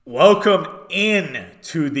Welcome in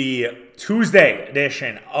to the Tuesday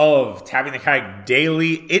edition of Tapping the Keg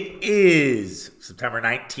Daily. It is September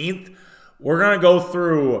 19th. We're going to go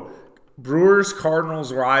through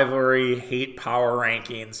Brewers-Cardinals rivalry hate power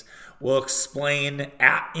rankings. We'll explain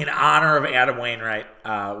in honor of Adam Wainwright.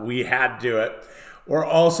 We had to do it. We're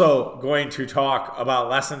also going to talk about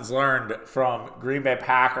lessons learned from Green Bay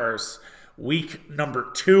Packers week number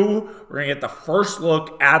 2. We're going to get the first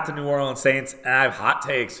look at the New Orleans Saints, and I have hot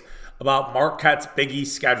takes about Marquette's Big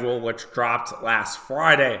East schedule, which dropped last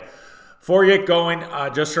Friday. Before we get going,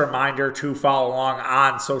 just a reminder to follow along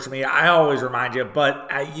on social media. I always remind you, but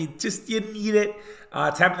you need it.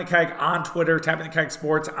 Tapping the Keg on Twitter, Tapping the Keg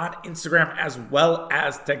Sports on Instagram, as well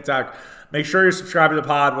as TikTok. Make sure you're subscribed to the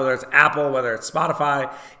pod, whether it's Apple, whether it's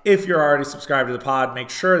Spotify. If you're already subscribed to the pod, make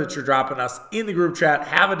sure that you're dropping us in the group chat.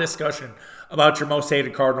 Have a discussion about your most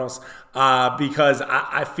hated Cardinals, because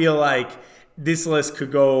I feel like this list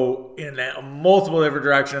could go in multiple different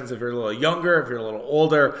directions. If you're a little younger, if you're a little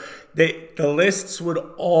older, the lists would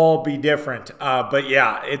all be different. But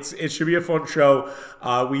yeah, it should be a fun show.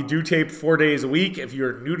 We do tape 4 days a week. If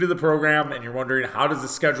you're new to the program and you're wondering how does the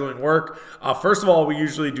scheduling work, first of all, we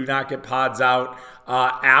usually do not get pods out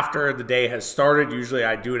after the day has started. Usually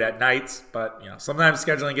I do it at nights, but sometimes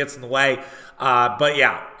scheduling gets in the way. But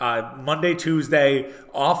yeah, Monday, Tuesday,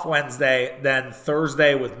 off Wednesday, then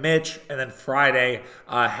Thursday with Mitch, and then Friday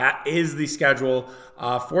is the schedule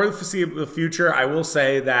for the foreseeable future. I will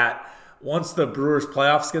say that once the Brewers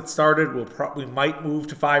playoffs get started, we might move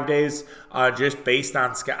to 5 days, just based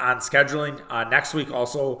on scheduling. Next week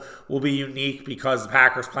also will be unique because the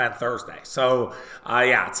Packers play on Thursday. So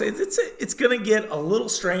yeah, it's gonna get a little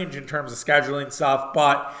strange in terms of scheduling stuff,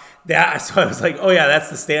 but so I was like, oh yeah,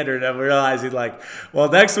 that's the standard. And I'm realizing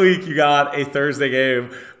next week you got a Thursday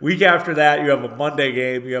game. Week after that, you have a Monday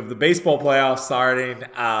game. You have the baseball playoffs starting.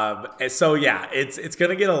 And so yeah, it's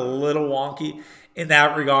gonna get a little wonky in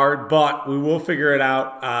that regard, but we will figure it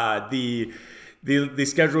out. The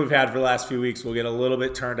schedule we've had for the last few weeks will get a little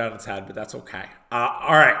bit turned on its head, but that's okay.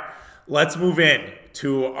 All right, let's move in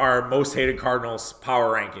to our most hated Cardinals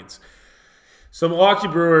power rankings. So Milwaukee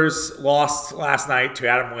Brewers lost last night to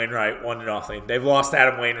Adam Wainwright 1-0. They've lost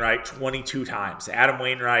Adam Wainwright 22 times. Adam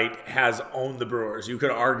Wainwright has owned the Brewers. You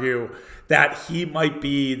could argue that he might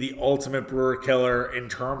be the ultimate Brewer killer in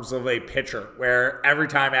terms of a pitcher, where every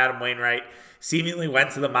time Adam Wainwright seemingly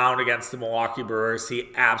went to the mound against the Milwaukee Brewers, he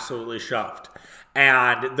absolutely shoved.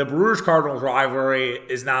 And the Brewers-Cardinals rivalry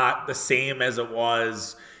is not the same as it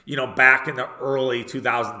was, back in the early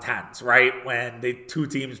 2010s, right? When the two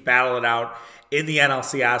teams battled it out in the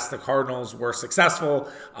NLCS. The Cardinals were successful.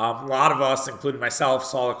 A lot of us, including myself,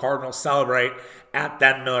 saw the Cardinals celebrate at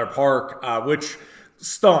then Miller Park, which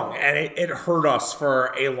stung, and it hurt us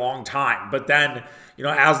for a long time. But then,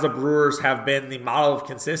 as the Brewers have been the model of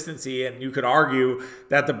consistency, and you could argue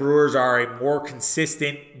that the Brewers are a more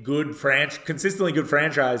consistently good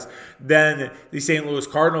franchise than the St. Louis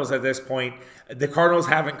Cardinals at this point. The Cardinals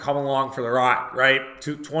haven't come along for the ride, right?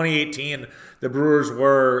 To 2018, the Brewers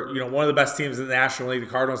were, one of the best teams in the National League. The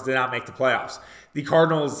Cardinals did not make the playoffs. The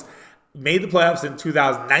Cardinals made the playoffs in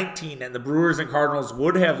 2019, and the Brewers and Cardinals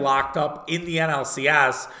would have locked up in the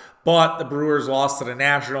NLCS, but the Brewers lost to the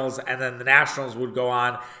Nationals, and then the Nationals would go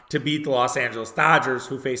on to beat the Los Angeles Dodgers,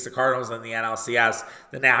 who faced the Cardinals in the NLCS.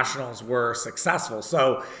 The Nationals were successful.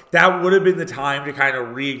 So that would have been the time to kind of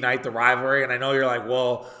reignite the rivalry. And I know you're like,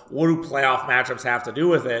 well, what do playoff matchups have to do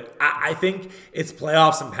with it? I think it's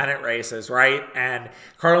playoffs and pennant races, right? And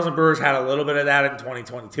Cardinals and Brewers had a little bit of that in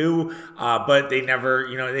 2022, but they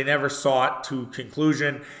never saw it to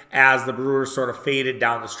conclusion as the Brewers sort of faded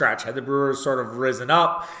down the stretch. Had the Brewers sort of risen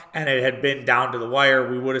up and it had been down to the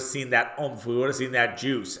wire, we would have seen that oomph, we would have seen that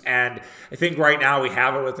juice. And I think right now we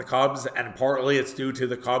have it with the Cubs, and partly it's due to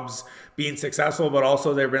the Cubs being successful, but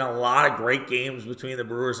also there have been a lot of great games between the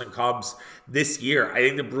Brewers and Cubs this year. I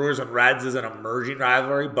think the Brewers and Reds is an emerging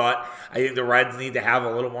rivalry, but I think the Reds need to have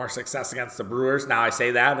a little more success against the Brewers. Now I say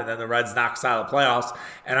that, and then the Reds knock us out of the playoffs,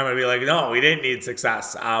 and I'm going to be like, no, we didn't need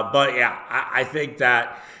success. But yeah, I think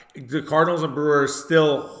that the Cardinals and Brewers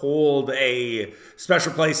still hold a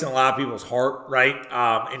special place in a lot of people's heart, right?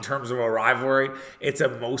 In terms of a rivalry. It's a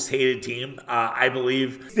most hated team, I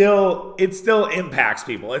believe. It still impacts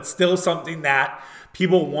people. It's still something that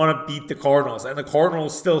people want to beat the Cardinals, and the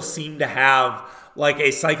Cardinals still seem to have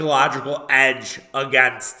a psychological edge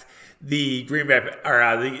against the Green Bay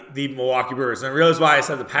or the Milwaukee Brewers. And the reason why I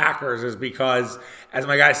said the Packers is because, as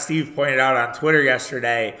my guy Steve pointed out on Twitter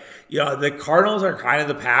yesterday, the Cardinals are kind of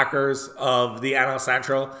the Packers of the NL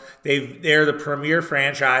Central. They're the premier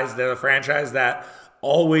franchise. They're the franchise that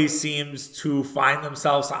always seems to find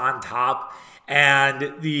themselves on top.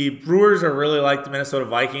 And the Brewers are really like the Minnesota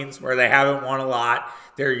Vikings, where they haven't won a lot.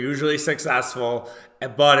 They're usually successful,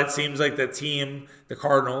 but it seems like the team, the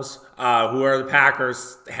Cardinals, who are the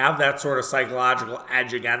Packers, have that sort of psychological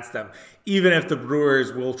edge against them, even if the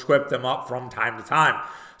Brewers will trip them up from time to time.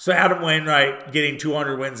 So Adam Wainwright getting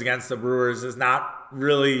 200 wins against the Brewers is not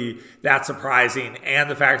really that surprising, and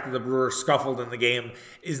the fact that the Brewers scuffled in the game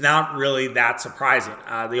is not really that surprising.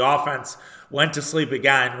 The offense went to sleep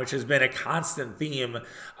again, which has been a constant theme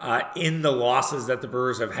in the losses that the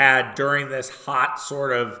Brewers have had during this hot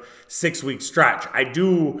sort of 6-week stretch. I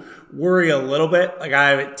do worry a little bit. Like, I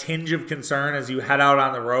have a tinge of concern as you head out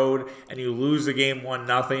on the road and you lose the game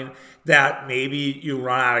 1-0, that maybe you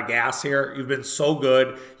run out of gas here. You've been so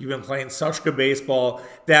good. You've been playing such good baseball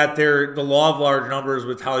that the law of large numbers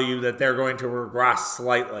would tell you that they're going to regress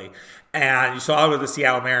slightly. And you saw it with the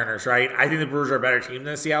Seattle Mariners, right? I think the Brewers are a better team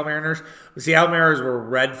than the Seattle Mariners. The Seattle Mariners were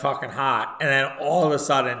red fucking hot, and then all of a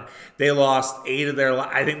sudden they lost 8 of their.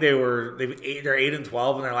 I think they're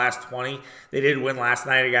 8-12 in their last 20. They did win last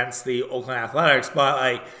night against the Oakland Athletics, but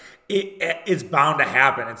like, it's bound to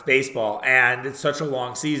happen. It's baseball, and it's such a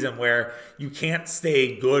long season where you can't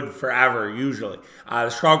stay good forever, usually. The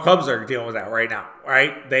Chicago Cubs are dealing with that right now,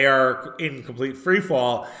 right? They are in complete free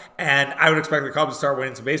fall, and I would expect the Cubs to start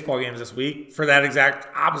winning some baseball games this week for that exact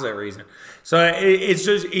opposite reason. So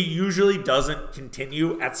it usually doesn't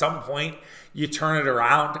continue. At some point, you turn it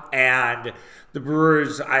around, and the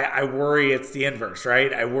Brewers, I worry it's the inverse,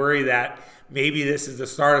 right? I worry that maybe this is the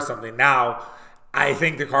start of something. Now, I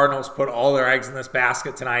think the Cardinals put all their eggs in this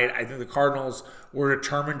basket tonight. I think the Cardinals were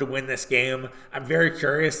determined to win this game. I'm very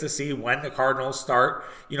curious to see when the Cardinals start,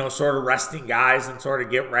 sort of resting guys and sort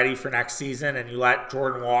of get ready for next season, and you let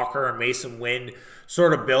Jordan Walker and Mason Wynn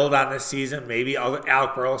sort of build on this season. Maybe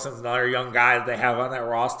Alec Burleson's another young guy that they have on that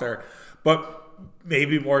roster, but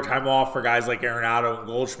maybe more time off for guys like Arenado and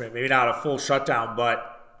Goldschmidt. Maybe not a full shutdown, but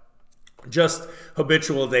just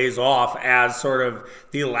habitual days off, as sort of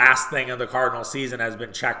the last thing of the Cardinal season has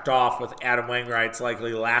been checked off with Adam Wainwright's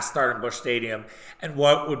likely last start in Busch Stadium, and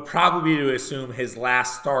what would probably be to assume his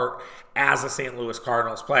last start as a St. Louis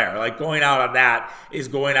Cardinals player. Like, going out on that is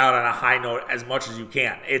going out on a high note as much as you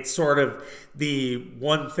can. It's sort of the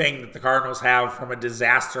one thing that the Cardinals have from a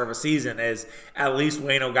disaster of a season is at least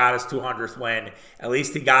Waino got his 200th win. At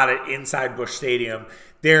least he got it inside Busch Stadium.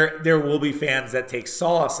 There will be fans that take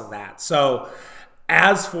solace in that. So,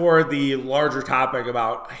 as for the larger topic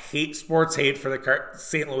about sports hate for the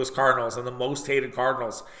St. Louis Cardinals and the most hated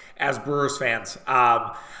Cardinals as Brewers fans,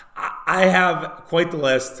 I have quite the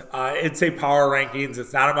list. It's a power rankings.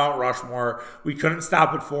 It's not about Rushmore. We couldn't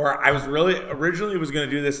stop at 4. I was originally was going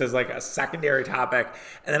to do this as like a secondary topic,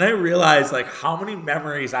 and then I realized like how many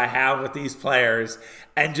memories I have with these players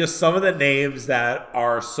and just some of the names that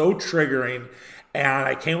are so triggering. And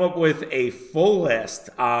I came up with a full list,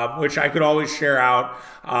 which I could always share out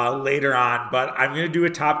later on. But I'm going to do a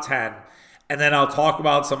top 10. And then I'll talk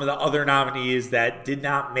about some of the other nominees that did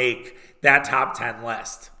not make that top 10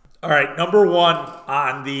 list. All right, number 1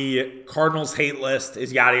 on the Cardinals hate list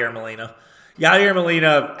is Yadier Molina. Yadier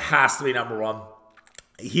Molina has to be number 1.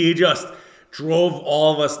 He just drove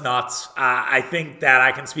all of us nuts. I think that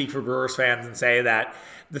I can speak for Brewers fans and say that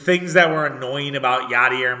the things that were annoying about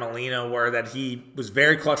Yadier Molina were that he was a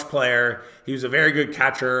very clutch player. He was a very good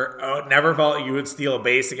catcher. Never felt you would steal a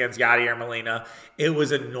base against Yadier Molina. It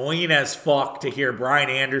was annoying as fuck to hear Brian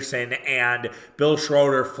Anderson and Bill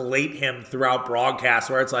Schroeder fillet him throughout broadcasts,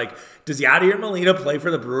 where it's like, does Yadier Molina play for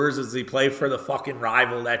the Brewers? Does he play for the fucking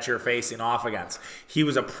rival that you're facing off against? He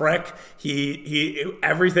was a prick.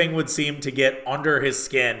 Everything would seem to get under his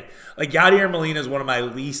skin. Like, Yadier Molina is one of my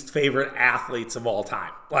least favorite athletes of all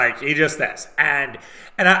time. Like, he just is. And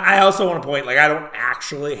I also want to point, like, I don't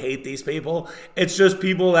actually hate these people. It's just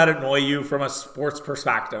people that annoy you from a sports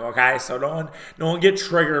perspective, okay? So no one get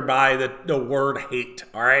triggered by the word hate,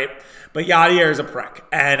 all right? But Yadier is a prick.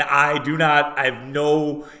 And I have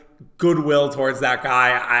no goodwill towards that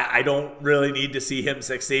guy. I don't really need to see him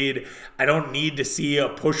succeed. I don't need to see a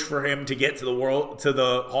push for him to get to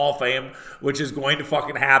the Hall of Fame, which is going to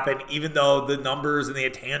fucking happen, even though the numbers and the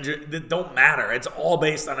intangibles don't matter. It's all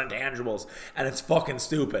based on intangibles, and it's fucking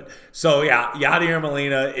stupid. So yeah, Yadier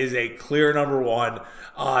Molina is a clear number 1.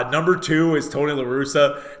 Number 2 is Tony La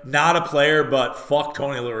Russa. Not a player, but fuck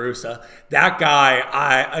Tony La Russa. That guy,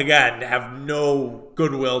 I, again, have no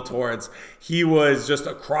goodwill towards. He was just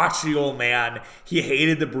a crotch crotchety old man. He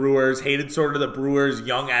hated the Brewers, hated sort of the Brewers'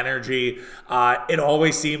 young energy. It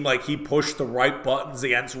always seemed like he pushed the right buttons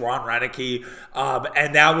against Ron Renneke,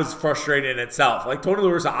 and that was frustrating in itself. Like, Tony La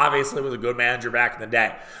Russa obviously was a good manager back in the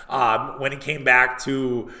day. When he came back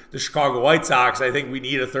to the Chicago White Sox, I think we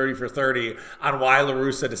need a 30 for 30 on why La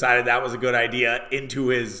Russa decided that was a good idea into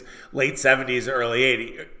his late 70s, early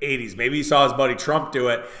 80s. Maybe he saw his buddy Trump do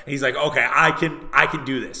it, and he's like, okay, I can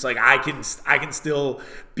do this. Like, I can still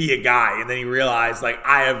be a guy. And then he realized, like,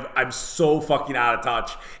 I'm so fucking out of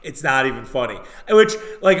touch. It's not even funny. Which,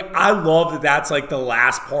 like, I love that that's like the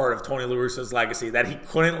last part of Tony La Russa's legacy, that he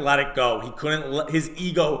couldn't let it go. His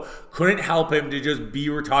ego couldn't help him to just be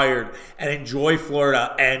retired and enjoy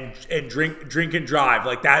Florida and drink and drive.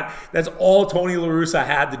 Like, that's all Tony La Russa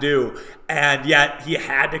had to do. And yet he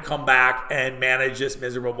had to come back and manage this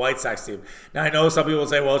miserable White Sox team. Now, I know some people will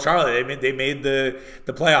say, well, Charlie, they made the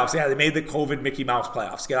playoffs. Yeah, they made the COVID Mickey Mouse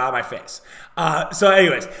playoffs. Get out of my face. So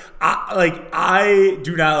anyways, I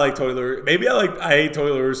do not like Tony La Russa. Maybe I hate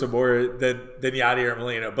Tony La Russa more than Yadier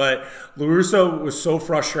Molina. But La Russa was so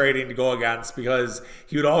frustrating to go against because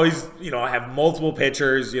he would always, have multiple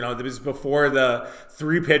pitchers. This was before the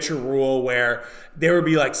 3-pitcher rule where there would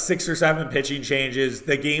be like 6 or 7 pitching changes.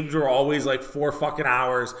 The games were always like 4 fucking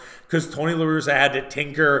hours because Tony La Russa had to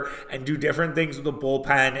tinker and do different things with the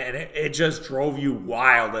bullpen, and it just drove you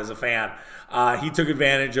wild as a fan. He took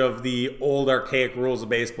advantage of the old archaic rules of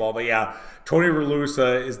baseball. But yeah, Tony La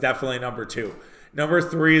Russa is definitely number 2. Number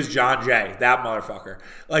 3 is John Jay, that motherfucker.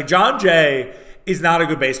 Like, John Jay is not a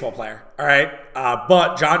good baseball player, all right?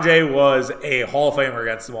 But John Jay was a Hall of Famer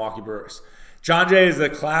against the Milwaukee Brewers. John Jay is the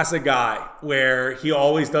classic guy where he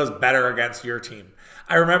always does better against your team.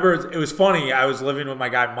 I remember it was funny. I was living with my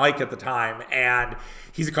guy Mike at the time, and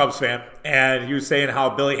he's a Cubs fan, and he was saying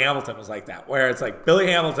how Billy Hamilton was like that, where it's like Billy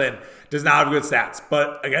Hamilton does not have good stats,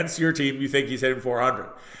 but against your team, you think he's hitting 400.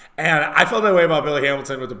 And I felt that way about Billy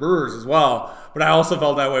Hamilton with the Brewers as well, but I also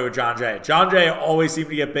felt that way with John Jay. John Jay always seemed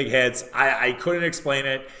to get big hits. I couldn't explain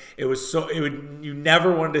it. You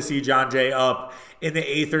never wanted to see John Jay up in the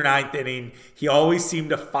 8th or 9th inning. He always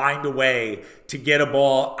seemed to find a way to get a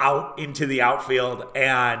ball out into the outfield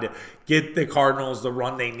and get the Cardinals the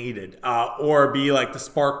run they needed, or be like the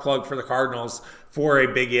spark plug for the Cardinals for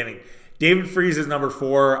a big inning. David Freese is number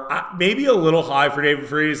 4. Maybe a little high for David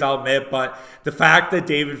Freese, I'll admit, but the fact that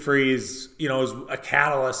David Freese, is a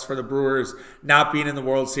catalyst for the Brewers not being in the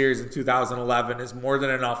World Series in 2011 is more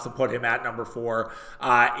than enough to put him at number 4.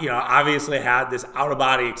 Obviously had this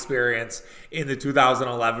out-of-body experience in the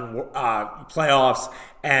 2011 playoffs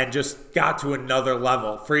and just got to another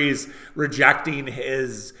level. Freese rejecting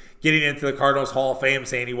his getting into the Cardinals Hall of Fame,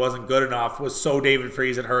 saying he wasn't good enough, was so David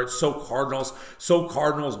Freese it hurt, so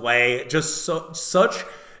Cardinals way. Just such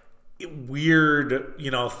weird,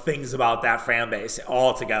 things about that fan base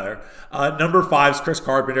altogether. Number 5 is Chris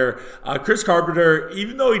Carpenter. Chris Carpenter,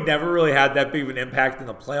 even though he never really had that big of an impact in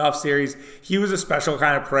the playoff series, he was a special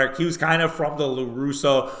kind of prick. He was kind of from the La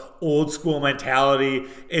Russa old school mentality.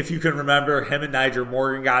 If you can remember, him and Nyjer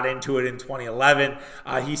Morgan got into it in 2011.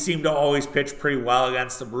 He seemed to always pitch pretty well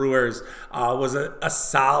against the Brewers. Was a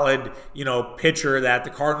solid, pitcher that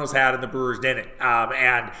the Cardinals had and the Brewers didn't.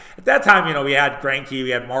 And at that time, we had Greinke,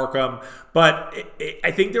 we had Markham, but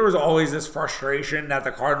I think there was always this frustration that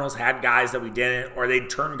the Cardinals had guys that we didn't, or they'd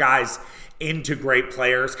turn guys into great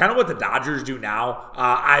players, kind of what the Dodgers do now.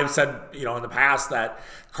 I've said, in the past that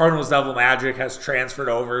Cardinals Devil Magic has transferred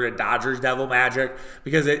over to Dodgers Devil Magic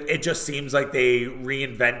because it just seems like they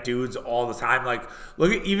reinvent dudes all the time. Like,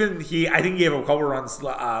 look at I think he gave a couple runs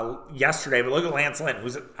yesterday, but look at Lance Lynn,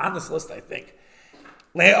 who's on this list, I think.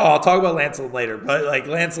 I'll talk about Lance Lynn later, but like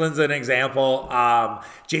Lance Lynn's an example.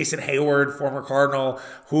 Jason Hayward, former Cardinal,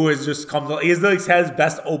 who has just he has his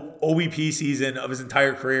best OBP season of his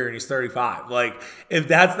entire career, and he's 35. Like, if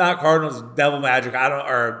that's not Cardinals Devil Magic,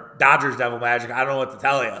 or Dodgers Devil Magic, I don't know what to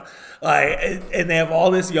tell you. Like, and they have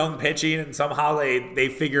all this young pitching, and somehow they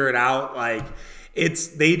figure it out. Like,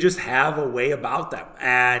 they just have a way about them,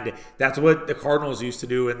 and that's what the Cardinals used to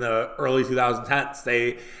do in the early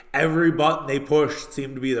 2010s. Every button they pushed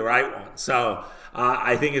seemed to be the right one. So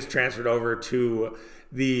I think it's transferred over to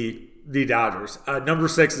the Dodgers. Number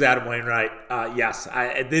 6 is Adam Wainwright. Yes,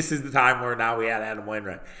 this is the time where now we had Adam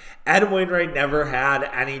Wainwright. Adam Wainwright never had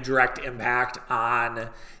any direct impact on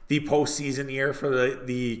the postseason year for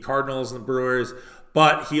the Cardinals and the Brewers,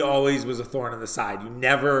 but he always was a thorn in the side. You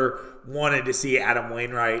never wanted to see Adam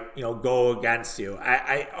Wainwright, go against you.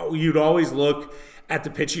 You'd always look at the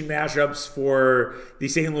pitching matchups for the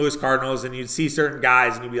St. Louis Cardinals, and you'd see certain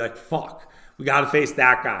guys, and you'd be like, fuck. We got to face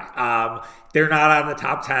that guy. They're not on the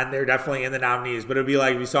top 10. They're definitely in the nominees. But it'd be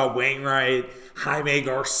like if you saw Wainwright, Jaime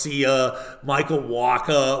Garcia, Michael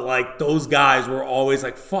Wacha. Like, those guys were always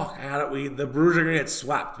like, fuck, the Brewers are going to get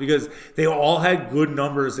swept. Because they all had good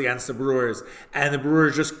numbers against the Brewers. And the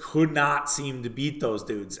Brewers just could not seem to beat those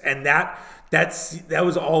dudes. And that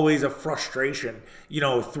was always a frustration,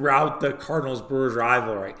 throughout the Cardinals-Brewers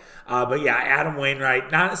rivalry. But yeah, Adam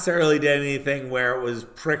Wainwright not necessarily did anything where it was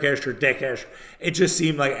prickish or dickish. It just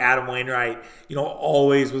seemed like Adam Wainwright,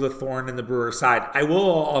 always was a thorn in the Brewers' side. I will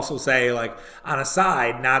also say, like, on a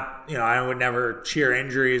side, I would never cheer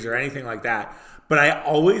injuries or anything like that. But I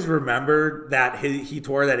always remembered that he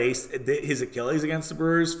tore his Achilles against the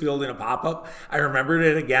Brewers fielding a pop-up. I remembered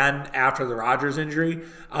it again after the Rodgers injury,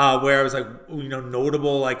 where I was like,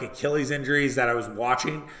 notable like Achilles injuries that I was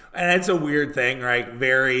watching. And it's a weird thing, right?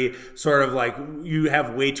 Very sort of like you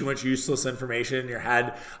have way too much useless information in your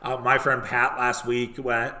head. My friend Pat last week,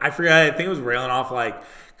 I think it was railing off like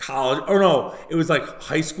college, it was like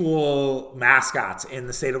high school mascots in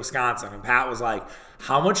the state of Wisconsin. And Pat was like,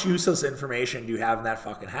 how much useless information do you have in that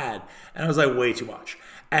fucking head? And I was like, way too much.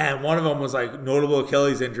 And one of them was like notable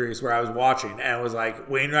Achilles injuries where I was watching. And it was like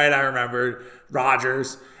Wainwright, I remembered,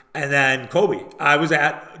 Rodgers, and then Kobe. I was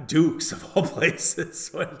at Duke's of all places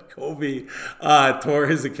when Kobe tore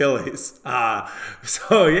his Achilles.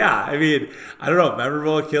 So yeah, I mean, I don't know,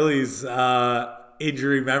 memorable Achilles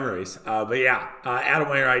injury memories. But yeah, Adam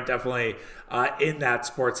Wainwright definitely in that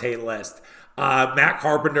sports hate list. Matt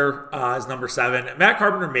Carpenter is number 7. Matt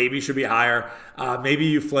Carpenter maybe should be higher. Maybe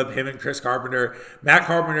you flip him and Chris Carpenter. Matt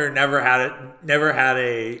Carpenter never had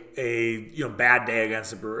a bad day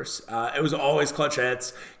against the Brewers. It was always clutch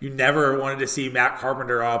hits. You never wanted to see Matt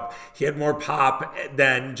Carpenter up. He had more pop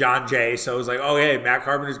than John Jay, so it was like, oh hey, Matt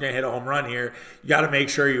Carpenter's going to hit a home run here. You got to make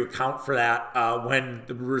sure you account for that when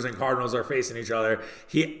the Brewers and Cardinals are facing each other.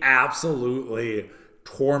 He absolutely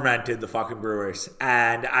tormented the fucking Brewers,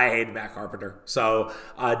 and I hated Matt Carpenter. So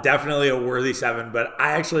definitely a worthy 7. But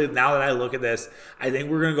I actually, now that I look at this, I think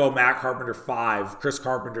we're going to go Matt Carpenter 5, Chris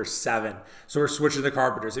Carpenter 7. So we're switching the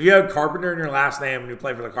Carpenters. If you have Carpenter in your last name and you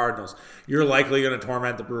play for the Cardinals, you're likely going to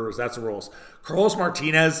torment the Brewers. That's the rules. Carlos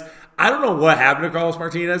Martinez, I don't know what happened to Carlos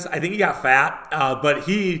Martinez. I think he got fat, but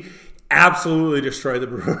he absolutely destroyed the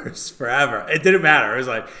Brewers forever. It didn't matter. It was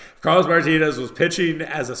like Carlos Martinez was pitching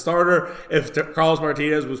as a starter. If Carlos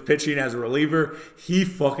Martinez was pitching as a reliever, he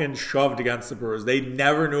fucking shoved against the Brewers. They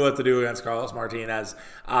never knew what to do against Carlos Martinez.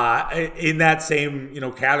 In that same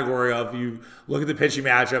category of, you look at the pitching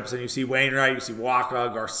matchups and you see Wainwright, you see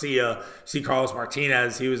Wacha, Garcia, you see Carlos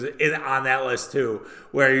Martinez. He was on that list too,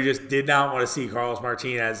 where you just did not want to see Carlos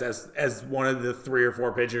Martinez as one of the 3 or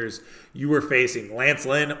 4 pitchers you were facing. Lance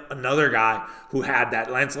Lynn, another guy who had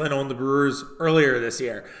that. Lance Lynn owned the Brewers earlier this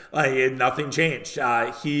year. Nothing changed.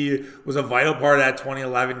 He was a vital part of that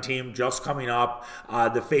 2011 team just coming up.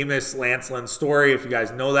 The famous Lance Lynn story, if you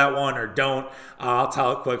guys know that one or don't, I'll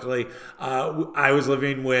tell it quickly. I was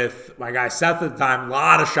living with my guy Seth at the time. A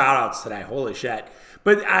lot of shout outs today. Holy shit.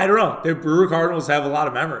 But I don't know. The Brewer Cardinals have a lot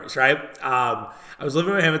of memories, right? I was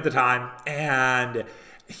living with him at the time, and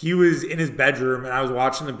he was in his bedroom, and I was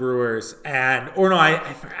watching the Brewers.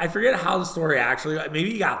 I forget how the story actually,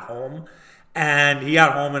 maybe he got home. And he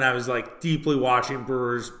got home, and I was like deeply watching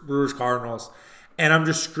Brewers Cardinals, and I'm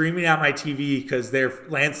just screaming at my TV because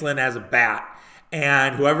Lance Lynn has a bat,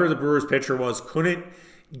 and whoever the Brewers pitcher was couldn't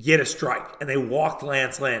get a strike, and they walked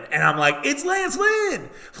Lance Lynn, and I'm like, it's Lance Lynn.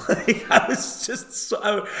 I was just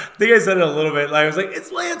I think I said it a little bit. I was like,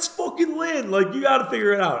 it's Lance fucking Lynn. You got to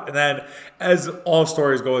figure it out. And then, as all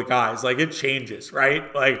stories go with guys, it changes, right?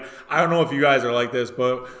 I don't know if you guys are like this,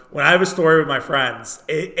 but when I have a story with my friends,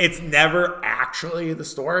 it's never actually the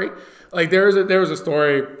story. There was a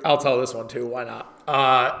story. I'll tell this one too. Why not?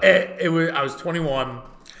 I was 21.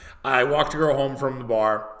 I walked a girl home from the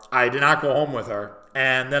bar. I did not go home with her.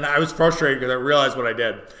 And then I was frustrated because I realized what I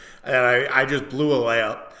did. And I just blew a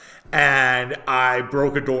layup. And I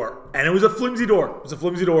broke a door. And it was a flimsy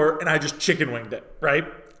door. And I just chicken winged it, right?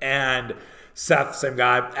 And Seth, same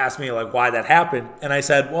guy, asked me why that happened. And I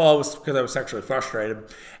said, well, it was because I was sexually frustrated.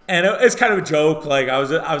 And it's kind of a joke. I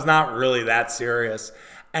was not really that serious.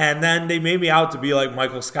 And then they made me out to be like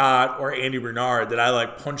Michael Scott or Andy Bernard, that I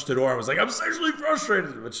punched the door and was like, I'm sexually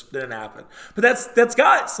frustrated, which didn't happen. But that's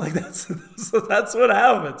guys. That's what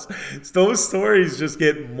happens. Those stories just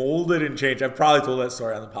get molded and changed. I've probably told that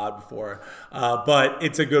story on the pod before, but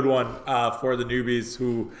it's a good one for the newbies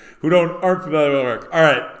who aren't familiar with work. All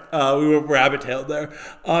right. We were rabbit-tailed there.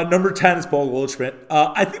 Number 10 is Paul Goldschmidt.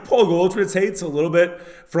 I think Paul Goldschmidt's hate's a little bit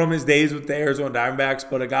from his days with the Arizona Diamondbacks,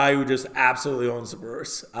 but a guy who just absolutely owns the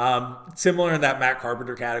Brewers. Similar in that Matt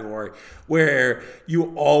Carpenter category, where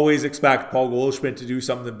you always expect Paul Goldschmidt to do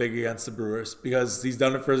something big against the Brewers because he's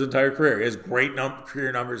done it for his entire career. He has great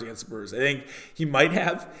career numbers against the Brewers. I think he might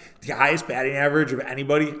have the highest batting average of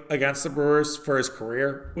anybody against the Brewers for his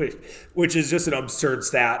career, which is just an absurd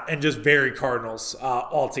stat and just very Cardinals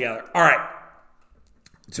altogether. All right,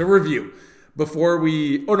 to review.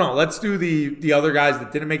 Let's do the other guys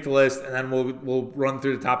that didn't make the list, and then we'll run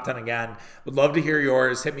through the top 10 again. Would love to hear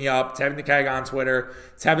yours. Hit me up, Tapping the Keg on Twitter,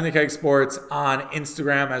 Tapping the Keg Sports on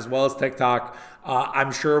Instagram as well as TikTok.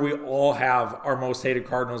 I'm sure we all have our most hated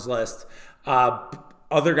Cardinals list.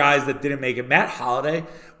 Other guys that didn't make it. Matt Holliday.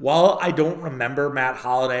 While I don't remember Matt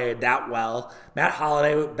Holliday that well, Matt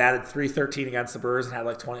Holliday batted .313 against the Brewers and had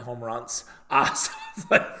like 20 home runs. So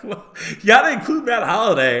it's like, well, you got to include Matt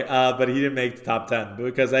Holliday, but he didn't make the top 10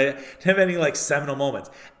 because I didn't have any like seminal moments.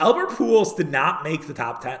 Albert Pujols did not make the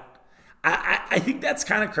top 10. I think that's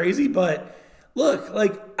kind of crazy, but look,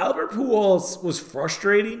 like Albert Pujols was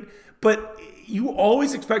frustrating, but you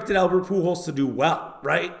always expected Albert Pujols to do well,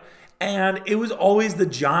 right? And it was always the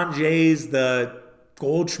John Jays, the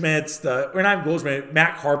Goldschmidts,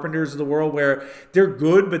 Matt Carpenters of the world, where they're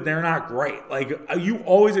good, but they're not great. Like, you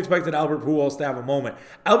always expected Albert Pujols to have a moment.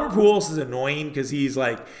 Albert Pujols is annoying because he's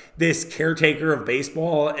like this caretaker of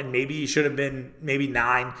baseball, and maybe he should have been maybe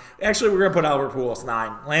 9. Actually, we're going to put Albert Pujols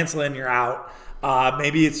 9. Lance Lynn, you're out.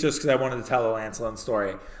 Maybe it's just because I wanted to tell a Lance Lynn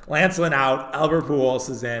story. Lance Lynn out. Albert Pujols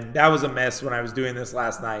is in. That was a miss when I was doing this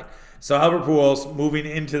last night. So Albert Pujols moving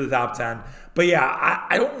into the top 10. But yeah,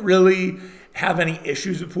 I don't really have any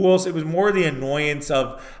issues with Pujols. It was more the annoyance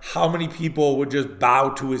of how many people would just bow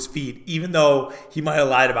to his feet, even though he might have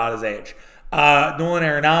lied about his age. Nolan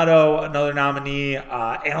Arenado, another nominee.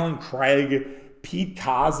 Alan Craig, Pete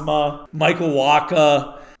Kozma, Michael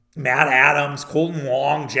Wacha, Matt Adams, Colton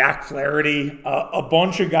Wong, Jack Flaherty, a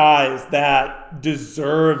bunch of guys that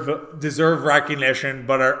deserve recognition,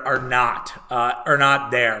 but are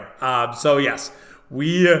not there. So yes,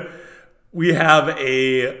 we have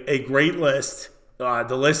a great list.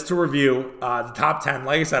 The list to review, the top 10.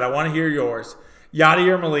 Like I said, I want to hear yours.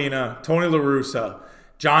 Yadier Molina, Tony La Russa,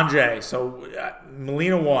 John Jay. So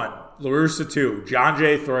Molina 1, La Russa 2, John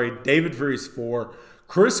Jay 3, David Freese 4.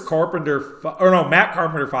 Matt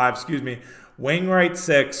Carpenter 5, Wainwright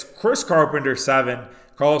 6, Chris Carpenter 7,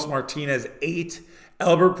 Carlos Martinez 8,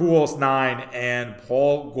 Albert Pujols 9, and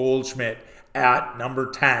Paul Goldschmidt at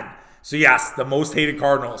number 10. So yes, the most hated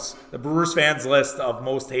Cardinals, the Brewers fans list of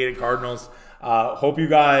most hated Cardinals. Hope you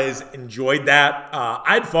guys enjoyed that.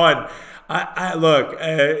 I had fun. Look,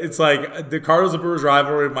 it's like the Cardinals and Brewers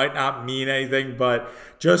rivalry might not mean anything, but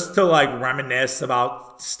just to like reminisce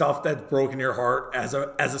about stuff that's broken your heart as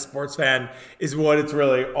a sports fan is what it's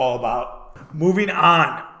really all about. Moving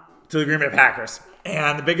on to the Green Bay Packers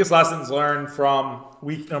and the biggest lessons learned from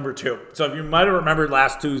week number 2. So if you might have remembered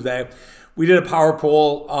last Tuesday, we did a power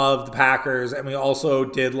poll of the Packers and we also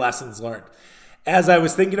did lessons learned. As I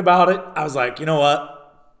was thinking about it, I was like, you know what?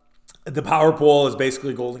 The power poll is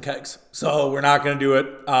basically golden kegs. So we're not going to do it.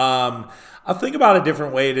 I'll think about a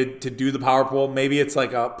different way to do the power poll. Maybe it's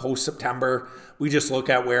like a post-September. We just look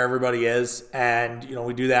at where everybody is, and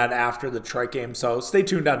we do that after the Detroit game. So stay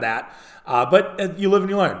tuned on that. But you live and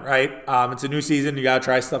you learn, right? It's a new season. You got to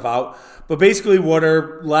try stuff out. But basically, what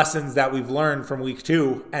are lessons that we've learned from week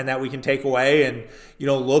 2 and that we can take away and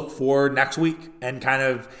look for next week and kind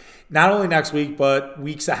of not only next week but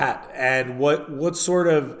weeks ahead, and what sort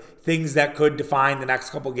of things that could define the next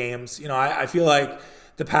couple games. I feel like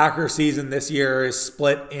the Packers season this year is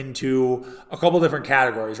split into a couple different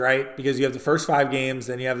categories, right? Because you have the first 5 games,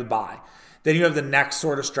 then you have the bye. Then you have the next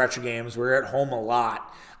sort of stretch of games where you're at home a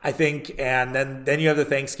lot, I think, and then you have the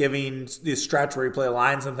Thanksgiving, the stretch where you play the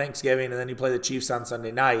Lions on Thanksgiving, and then you play the Chiefs on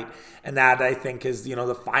Sunday night, and that, I think, is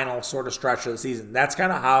the final sort of stretch of the season. That's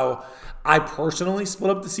kind of how I personally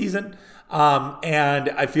split up the season, and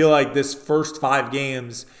I feel like this first 5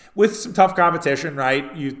 games with some tough competition,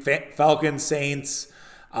 right? Falcons, Saints,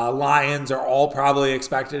 Lions are all probably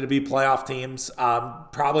expected to be playoff teams.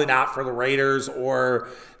 Probably not for the Raiders or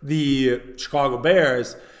the Chicago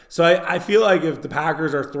Bears. So I feel like if the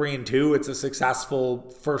Packers are 3-2, it's a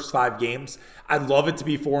successful first 5 games. I'd love it to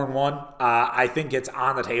be 4-1. I think it's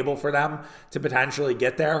on the table for them to potentially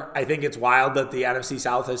get there. I think it's wild that the NFC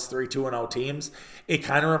South has 3 2-0 teams. It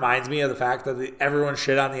kind of reminds me of the fact that everyone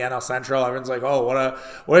shit on the NL Central. Everyone's like, oh,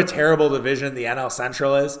 what a terrible division the NL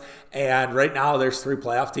Central is. And right now there's 3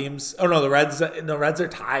 playoff teams. Oh no, the Reds are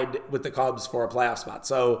tied with the Cubs for a playoff spot.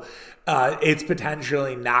 So it's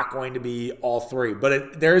potentially not going to be all 3,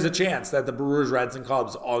 but there is a chance that the Brewers, Reds, and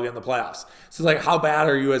Cubs all get in the playoffs. So like, how bad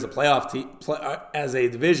are you as a playoff team, as a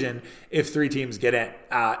division, if 3 teams get in?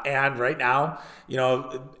 And right now,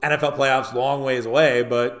 NFL playoffs long ways away,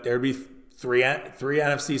 but there'd be three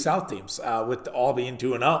NFC South teams with all being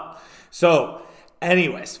 2-0. So,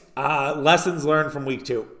 anyways, lessons learned from week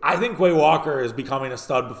 2. I think Quay Walker is becoming a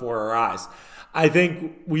stud before our eyes. I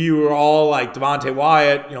think we were all like, Devontae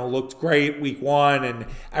Wyatt, looked great week 1, and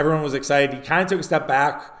everyone was excited. He kind of took a step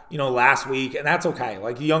back, last week, and that's okay.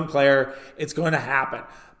 Like a young player, it's going to happen.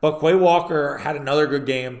 But Quay Walker had another good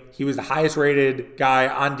game. He was the highest rated guy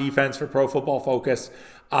on defense for Pro Football Focus.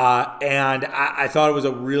 And I thought it was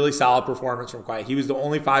a really solid performance from Quay. He was the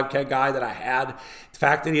only 5K guy that I had. The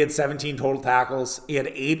fact that he had 17 total tackles, he had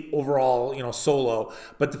 8 overall, solo.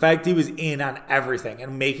 But the fact he was in on everything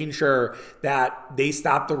and making sure that they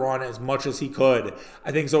stopped the run as much as he could,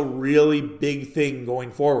 I think is a really big thing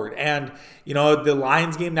going forward. And, the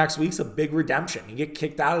Lions game next week's a big redemption. You get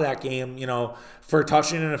kicked out of that game, for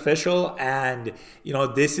touching an official. And,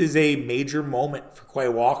 this is a major moment for Quay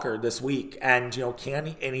Walker this week. And,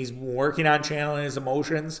 and he's working on channeling his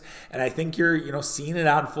emotions. And I think you're, seeing it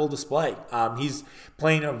on full display. He's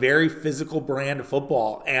playing a very physical brand of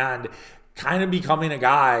football and kind of becoming a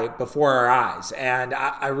guy before our eyes. And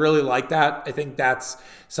I really like that. I think that's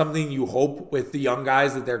something you hope with the young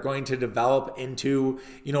guys, that they're going to develop into,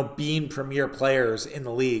 being premier players in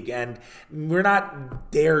the league. And we're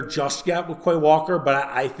not there just yet with Quay Walker, but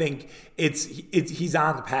I think he's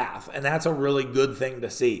on the path, and that's a really good thing to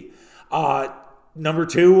see. Number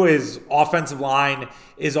 2 is offensive line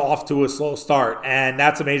is off to a slow start, and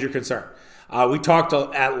that's a major concern. We talked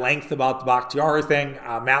at length about the Bakhtiari thing.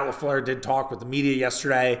 Matt LaFleur did talk with the media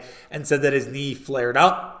yesterday and said that his knee flared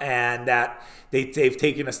up and that they've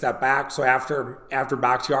taken a step back. So after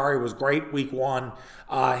Bakhtiari was great week 1,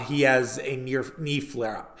 he has a near knee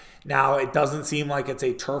flare up. Now, it doesn't seem like it's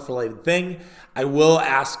a turf-related thing. I will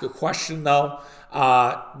ask a question, though.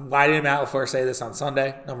 Why didn't Matt LaFleur say this on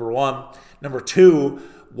Sunday? Number 1. Number 2,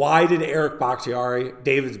 why did Eric Bakhtiari,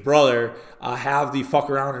 David's brother, have the fuck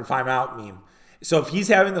around and find out meme? So if he's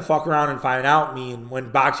having the fuck around and find out meme when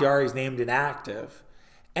Bakhtiari is named inactive,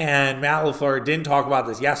 and Matt LaFleur didn't talk about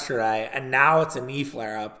this yesterday, and now it's a knee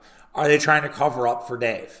flare-up, are they trying to cover up for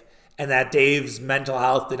Dave? And that Dave's mental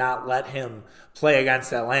health did not let him play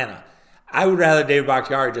against Atlanta. I would rather David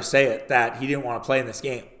Bakhtiari just say it, that he didn't want to play in this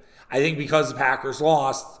game. I think because the Packers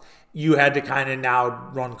lost, you had to kind of now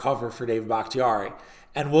run cover for David Bakhtiari.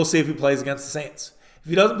 And we'll see if he plays against the Saints. If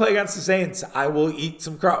he doesn't play against the Saints, I will eat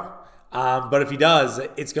some crow. But if he does,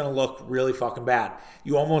 it's going to look really fucking bad.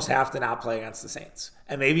 You almost have to not play against the Saints.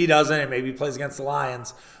 And maybe he doesn't, and maybe he plays against the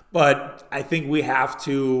Lions. But I think we have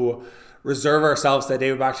to reserve ourselves that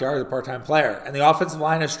David Bakhtiari is a part-time player. And the offensive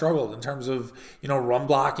line has struggled in terms of, run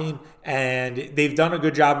blocking. And they've done a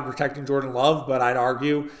good job of protecting Jordan Love, but I'd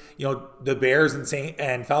argue, the Bears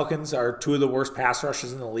and Falcons are 2 of the worst pass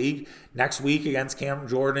rushes in the league. Next week against Cam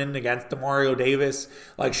Jordan, against Demario Davis,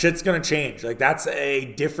 like, shit's going to change. Like, that's a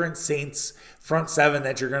different Saints front 7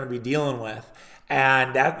 that you're going to be dealing with.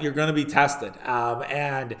 And that you're going to be tested.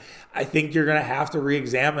 And I think you're going to have to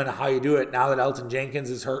re-examine how you do it now that Elton Jenkins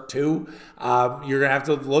is hurt too. You're going to have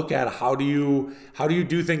to look at how do you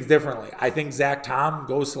do things differently. I think Zach Tom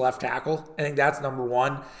goes to left tackle. I think that's number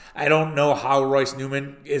 1. I don't know how Royce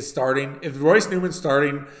Newman is starting. If Royce Newman's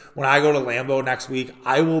starting when I go to Lambeau next week,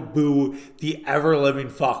 I will boo the ever-living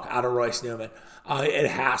fuck out of Royce Newman. It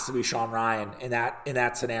has to be Sean Ryan in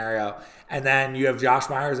that scenario. And then you have Josh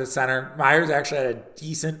Myers at center. Myers actually had a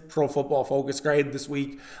decent Pro Football Focus grade this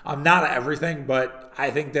week. Not everything, but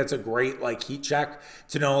I think that's a great heat check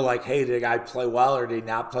to know hey, did a guy play well or did he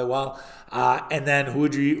not play well? And then who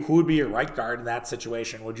would be your right guard in that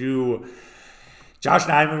situation? Josh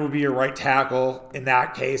Nijman would be your right tackle in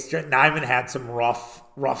that case. Nijman had some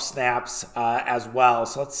rough snaps as well.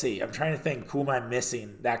 So let's see. I'm trying to think, who am I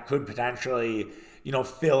missing that could potentially,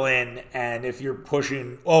 fill in? And if you're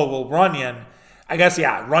pushing, Runyon. I guess,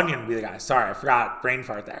 Runyon would be the guy. Sorry, I forgot. Brain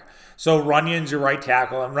fart there. So Runyon's your right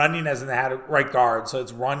tackle, and Runyon hasn't had a right guard. So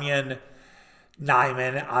it's Runyon,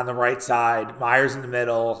 Nijman on the right side, Myers in the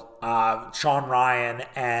middle, Sean Ryan,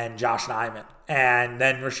 and Josh Nijman. And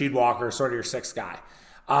then Rasheed Walker, sort of your 6th guy.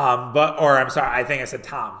 I think I said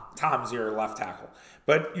Tom. Tom's your left tackle.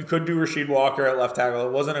 But you could do Rasheed Walker at left tackle.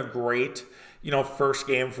 It wasn't a great, first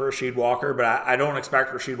game for Rasheed Walker, but I don't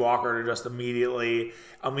expect Rasheed Walker to just immediately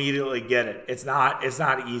get it. It's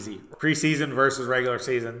not easy. Preseason versus regular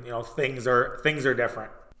season, things are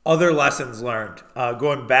different. Other lessons learned.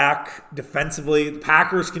 Going back defensively, the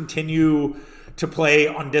Packers continue to play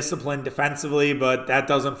undisciplined defensively, but that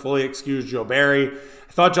doesn't fully excuse Joe Barry.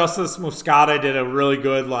 I thought Justice Moscata did a really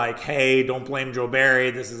good, hey, don't blame Joe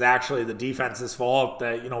Barry. This is actually the defense's fault.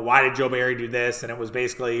 That, why did Joe Barry do this? And it was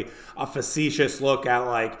basically a facetious look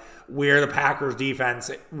at, where the Packers defense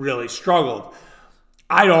really struggled.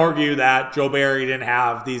 I'd argue that Joe Barry didn't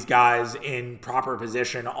have these guys in proper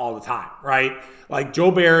position all the time, right?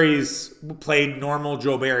 Joe Barry's played normal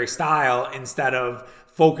Joe Barry style instead of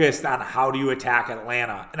focused on how do you attack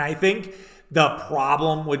Atlanta. And I think the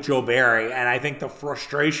problem with Joe Barry, and I think the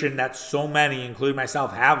frustration that so many, including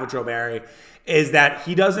myself, have with Joe Barry, is that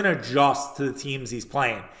he doesn't adjust to the teams he's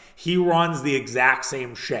playing. He runs the exact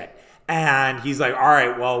same shit. And he's like, all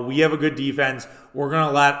right, well, we have a good defense. We're going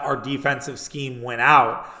to let our defensive scheme win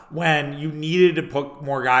out when you needed to put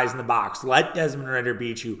more guys in the box. Let Desmond Ridder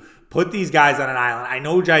beat you. Put these guys on an island. I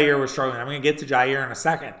know Jair was struggling. I'm going to get to Jair in a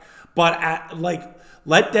second. But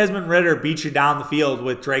let Desmond Ridder beat you down the field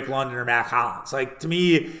with Drake London or Matt Collins. To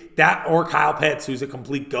me, that or Kyle Pitts, who's a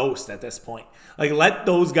complete ghost at this point. Let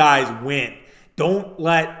those guys win. Don't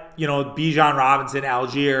let, Bijan Robinson,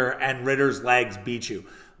 Algier, and Ridder's legs beat you.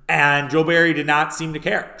 And Joe Barry did not seem to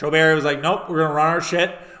care. Joe Barry was like, nope, we're going to run our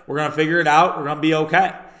shit. We're going to figure it out. We're going to be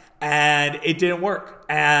okay. And it didn't work.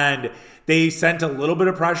 And they sent a little bit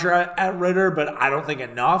of pressure at Ridder, but I don't think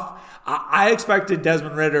enough. I expected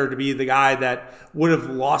Desmond Ridder to be the guy that would have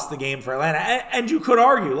lost the game for Atlanta. And you could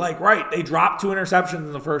argue, right, they dropped 2 interceptions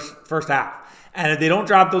in the first half. And if they don't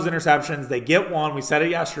drop those interceptions, they get one. We said it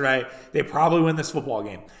yesterday. They probably win this football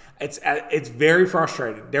game. It's very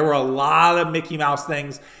frustrating. There were a lot of Mickey Mouse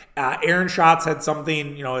things. Aaron Schatz had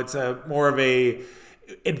something, it's a more of a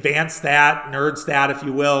advanced stat, nerd stat, if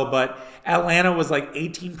you will, but Atlanta was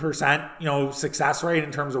 18%, success rate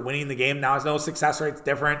in terms of winning the game. Now, I know success rate's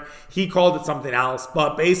different. He called it something else,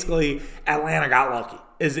 but basically Atlanta got lucky.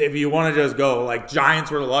 Is if you want to just go,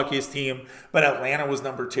 Giants were the luckiest team, but Atlanta was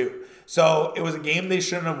number 2. So it was a game they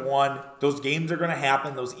shouldn't have won. Those games are going to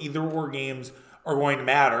happen. Those either-or games are going to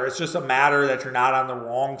matter. It's just a matter that you're not on the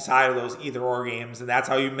wrong side of those either-or games, and that's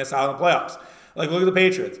how you miss out on the playoffs. Look at the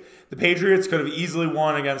Patriots. The Patriots could have easily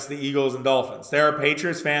won against the Eagles and Dolphins. There are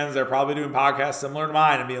Patriots fans that are probably doing podcasts similar to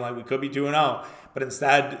mine and being like, we could be 2-0, but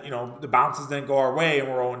instead, the bounces didn't go our way and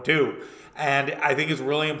we're 0-2. And I think it's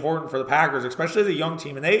really important for the Packers, especially as a young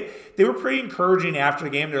team. And they were pretty encouraging after the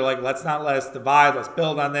game. They're like, let's not let us divide. Let's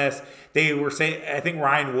build on this. They were saying, I think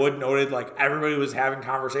Ryan Wood noted, everybody was having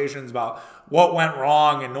conversations about what went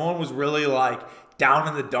wrong. And no one was really down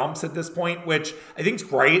in the dumps at this point, which I think is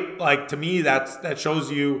great. To me, that shows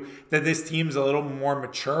you that this team's a little more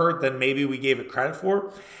mature than maybe we gave it credit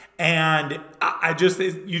for. And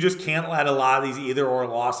you just can't let a lot of these either or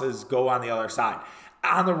losses go on the other side.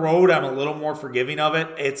 On the road, I'm a little more forgiving of it.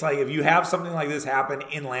 It's if you have something like this happen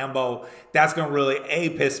in Lambeau, that's going to really, A,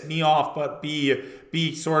 piss me off, but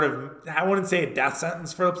be sort of, I wouldn't say a death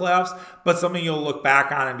sentence for the playoffs, but something you'll look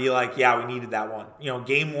back on and be like, yeah, we needed that one.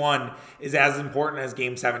 Game 1 is as important as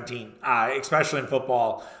game 17, especially in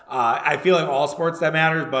football. I feel like all sports that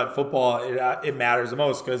matters, but football, it matters the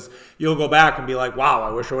most because you'll go back and be like, wow,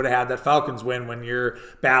 I wish I would have had that Falcons win when you're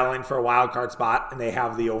battling for a wild card spot and they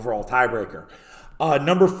have the overall tiebreaker.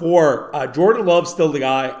 Number 4, Jordan Love's still the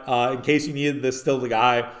guy. In case you needed this, still the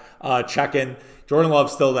guy. Check in. Jordan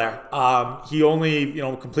Love's still there. He only,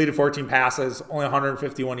 completed 14 passes, only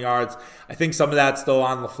 151 yards. I think some of that's still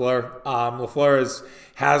on LaFleur. LaFleur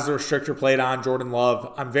has the restrictor plate on Jordan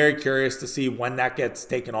Love. I'm very curious to see when that gets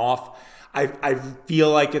taken off. I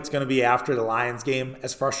feel like it's going to be after the Lions game,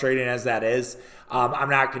 as frustrating as that is. I'm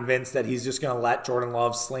not convinced that he's just going to let Jordan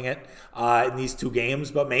Love sling it in these 2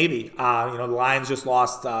 games, but maybe. The Lions just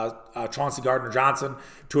lost Chauncey Gardner-Johnson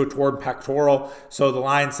to a torn pectoral, so the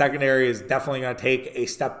Lions secondary is definitely going to take a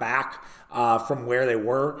step back from where they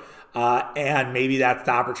were. And maybe that's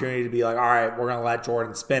the opportunity to be like, all right, we're going to let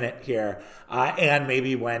Jordan spin it here. And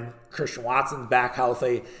maybe when Christian Watson's back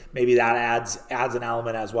healthy, maybe that adds an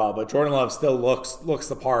element as well. But Jordan Love still looks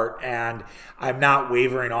the part, and I'm not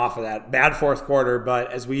wavering off of that. Bad fourth quarter,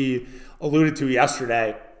 but as we alluded to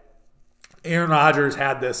yesterday, Aaron Rodgers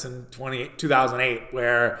had this in 2008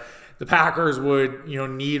 where the Packers would,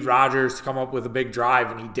 need Rodgers to come up with a big drive,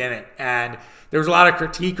 and he didn't. And there was a lot of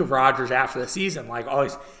critique of Rodgers after the season, like, oh,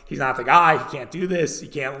 he's not the guy. He can't do this. He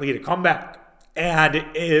can't lead a comeback. And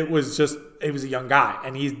it was a young guy.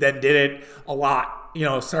 And he then did it a lot,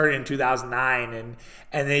 started in 2009.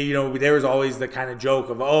 And then, there was always the kind of joke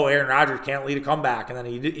of, oh, Aaron Rodgers can't lead a comeback. And then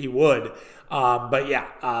he would. But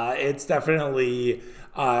yeah, it's definitely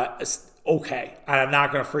okay. I'm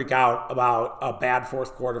not going to freak out about a bad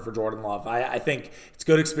fourth quarter for Jordan Love. I think it's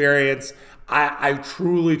good experience. I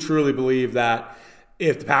truly, truly believe that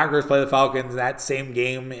if the Packers play the Falcons that same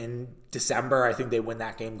game in December, I think they win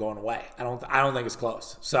that game going away. I don't think it's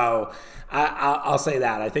close. So I'll say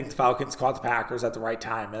that. I think the Falcons caught the Packers at the right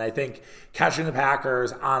time. And I think catching the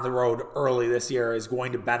Packers on the road early this year is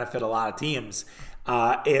going to benefit a lot of teams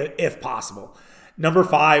if possible. Number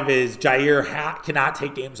 5 is Jair cannot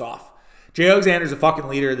take games off. Jay Alexander's a fucking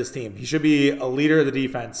leader of this team. He should be a leader of the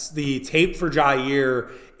defense. The tape for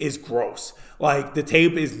Jair is gross. Like, the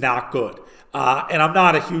tape is not good. And I'm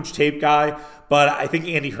not a huge tape guy, but I think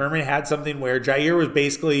Andy Herman had something where Jair was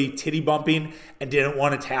basically titty bumping and didn't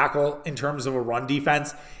want to tackle in terms of a run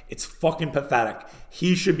defense. It's fucking pathetic.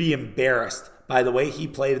 He should be embarrassed by the way he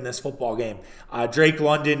played in this football game. Drake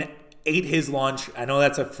London ate his lunch. I know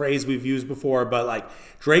that's a phrase we've used before, but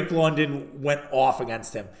Drake London went off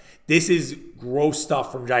against him. This is gross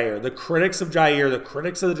stuff from Jair. The critics of the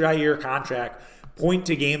Jair contract point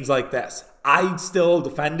to games like this. I still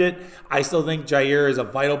defend it. I still think Jair is a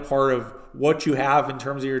vital part of what you have in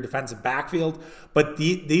terms of your defensive backfield. But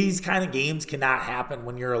these kind of games cannot happen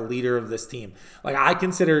when you're a leader of this team. I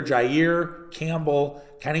consider Jair, Campbell,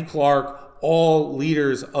 Kenny Clark all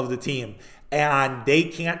leaders of the team. And they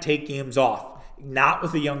can't take games off. Not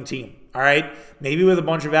with a young team. All right? Maybe with a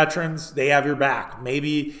bunch of veterans, they have your back.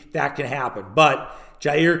 Maybe that can happen. But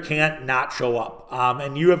Jair can't not show up.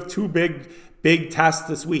 And you have two big tests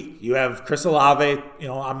this week. You have Chris Olave,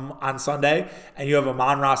 on Sunday, and you have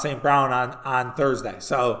Amon-Ra St. Brown on Thursday.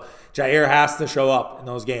 So Jair has to show up in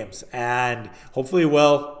those games, and hopefully he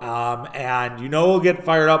will. And we'll get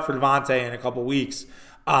fired up for Devontae in a couple weeks.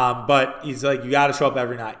 But he's like, you got to show up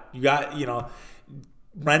every night. You got,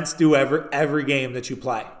 rents do every game that you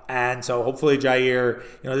play. And so hopefully Jair,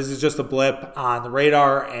 this is just a blip on the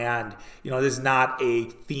radar, and, this is not a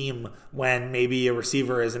theme when maybe a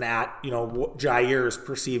receiver isn't at, Jair's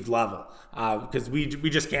perceived level, because we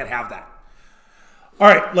just can't have that. All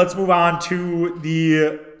right, let's move on to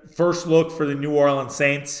the first look for the New Orleans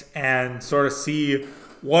Saints and sort of see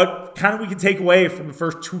what kind of we can take away from the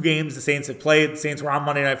first 2 games the Saints have played. The Saints were on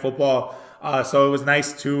Monday Night Football. So it was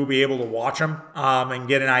nice to be able to watch them and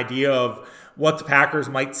get an idea of what the Packers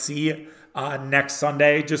might see next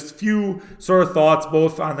Sunday. Just a few sort of thoughts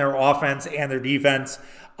both on their offense and their defense.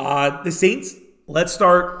 The Saints, let's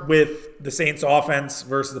start with the Saints offense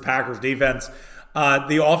versus the Packers defense.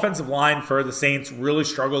 The offensive line for the Saints really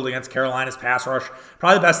struggled against Carolina's pass rush.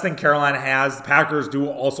 Probably the best thing Carolina has. The Packers do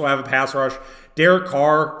also have a pass rush. Derek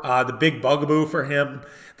Carr, the big bugaboo for him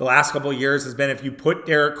the last couple of years has been if you put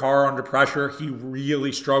Derek Carr under pressure, he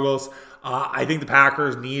really struggles. I think the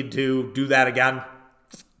Packers need to do that again.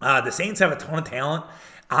 The Saints have a ton of talent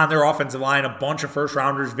on their offensive line, a bunch of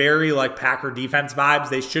first-rounders, very Packer defense vibes.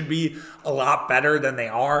 They should be a lot better than they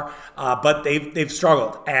are, but they've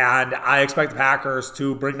struggled, and I expect the Packers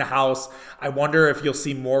to bring the house. I wonder if you'll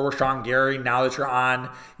see more Rashawn Gary now that you're on,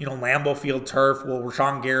 Lambeau Field turf. Will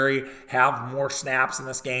Rashawn Gary have more snaps in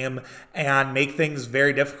this game and make things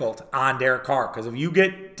very difficult on Derek Carr? Because if you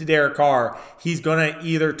get to Derek Carr, he's going to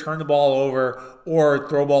either turn the ball over or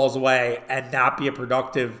throw balls away and not be a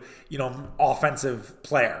productive, offensive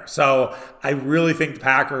player. So I really think the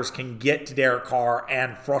Packers can get to Derek Carr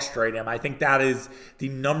and frustrate him. I think that is the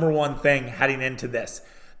number one thing heading into this.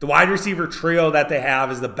 The wide receiver trio that they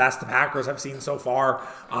have is the best the Packers have seen so far.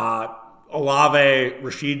 Olave,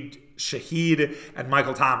 Rashid Shaheed, and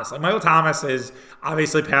Michael Thomas. Michael Thomas is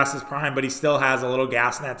obviously past his prime, but he still has a little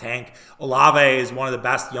gas in that tank. Olave is one of the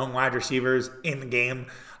best young wide receivers in the game.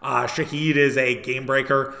 Shaheed is a game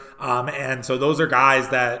breaker. And so those are guys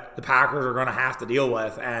that the Packers are going to have to deal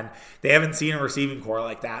with. And they haven't seen a receiving core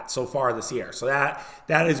like that so far this year. So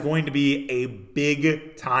that is going to be a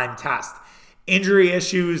big time test. Injury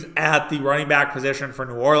issues at the running back position for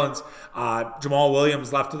New Orleans. Jamal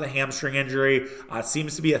Williams left with a hamstring injury. It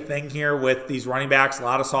seems to be a thing here with these running backs, a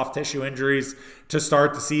lot of soft tissue injuries to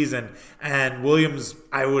start the season. And Williams,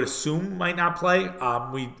 I would assume, might not play.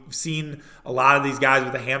 We've seen a lot of these guys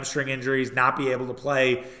with the hamstring injuries not be able to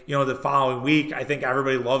play, the following week. I think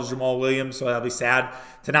everybody loves Jamal Williams, so that'll be sad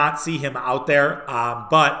to not see him out there.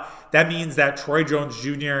 But that means that Troy Jones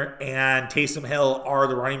Jr. and Taysom Hill are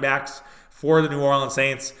the running backs for the New Orleans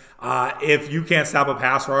Saints. If you can't stop a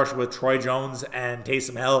pass rush with Troy Jones and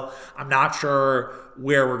Taysom Hill, I'm not sure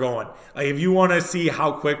where we're going. Like, if you want to see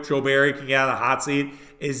how quick Joe Barry can get out of the hot seat,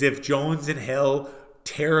 is if Jones and Hill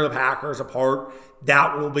tear the Packers apart,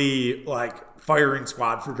 that will be like firing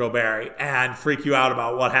squad for Joe Barry and freak you out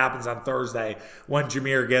about what happens on Thursday when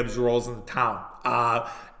Jahmyr Gibbs rolls into town.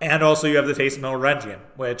 And also you have the Taysom Hill revenge game,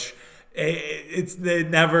 which it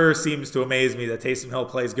never seems to amaze me that Taysom Hill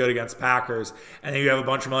plays good against Packers, and then you have a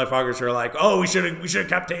bunch of motherfuckers who are like, oh, we should have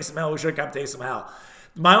kept Taysom Hill. We should have kept Taysom Hill.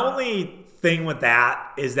 My only thing with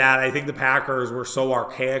that is that I think the Packers were so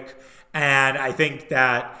archaic, and I think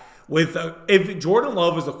that if Jordan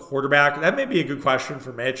Love is a quarterback, that may be a good question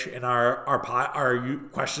for Mitch in our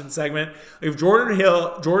question segment. If Jordan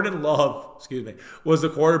Love, was the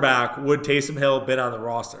quarterback, would Taysom Hill been on the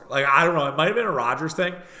roster? Like, I don't know. It might have been a Rodgers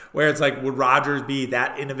thing where it's like, would Rodgers be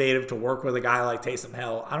that innovative to work with a guy like Taysom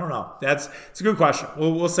Hill? I don't know. It's a good question.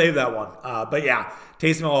 We'll save that one. But yeah,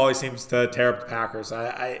 Taysom Hill always seems to tear up the Packers,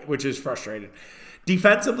 which is frustrating.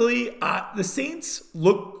 Defensively, the Saints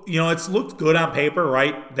it's looked good on paper,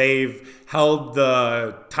 right? They've held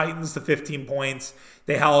the Titans to 15 points.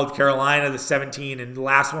 They held Carolina to 17, and the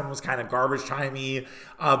last one was kind of garbage timey.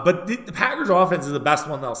 But the Packers offense is the best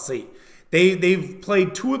one they'll see. They've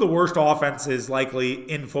played two of the worst offenses likely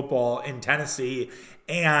in football in Tennessee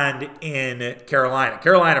and in Carolina.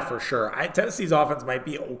 Carolina for sure. Tennessee's offense might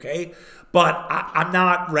be okay, but I'm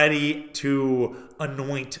not ready to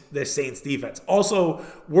anoint the Saints defense. Also,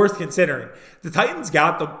 worth considering, the Titans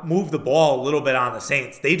got to move the ball a little bit on the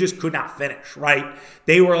Saints. They just could not finish, right?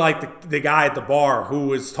 They were like the guy at the bar who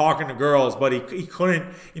was talking to girls, but he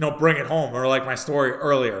couldn't, bring it home, or like my story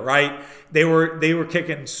earlier, right? They were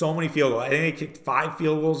kicking so many field goals. I think they kicked 5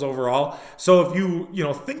 field goals overall. So if you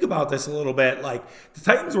think about this a little bit, like the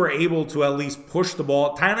Titans were able to at least push the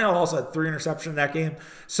ball. Tannehill also had 3 interceptions in that game.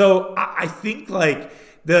 So I think like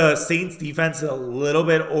the Saints defense is a little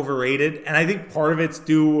bit overrated, and I think part of it's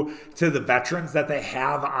due to the veterans that they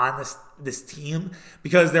have on this team,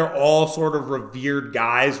 because they're all sort of revered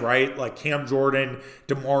guys, right? Like Cam Jordan,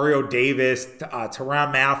 Demario Davis,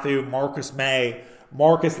 Tyrann Mathieu, Marcus May,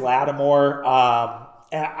 Marcus Lattimore.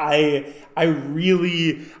 I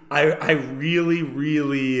really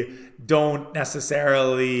don't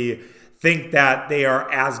necessarily think that they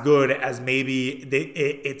are as good as maybe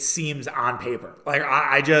it seems on paper. Like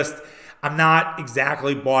I'm not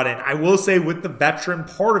exactly bought in. I will say with the veteran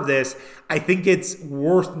part of this, I think it's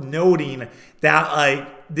worth noting that like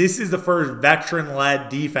this is the first veteran-led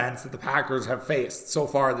defense that the Packers have faced so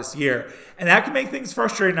far this year. And that can make things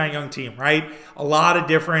frustrating on a young team, right? A lot of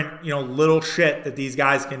different, little shit that these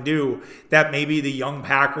guys can do that maybe the young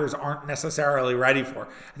Packers aren't necessarily ready for.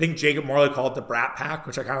 I think Jacob Morley called it the Brat Pack,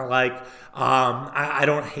 which I kind of like. I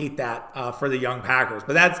don't hate that for the young Packers,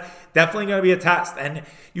 but that's definitely going to be a test. And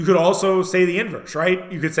you could also say the inverse, right?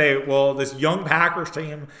 You could say, well, this young Packers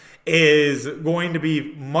team is going to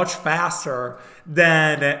be much faster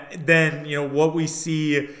than what we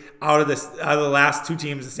see out of the last 2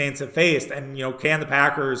 teams the Saints have faced. And can the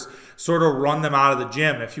Packers sort of run them out of the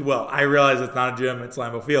gym, if you will? I realize it's not a gym, it's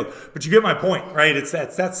Lambeau Field, but you get my point, right? It's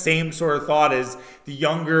that same sort of thought as the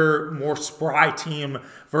younger, more spry team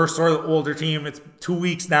versus sort of the older team. It's 2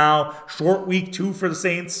 weeks now, short week 2 for the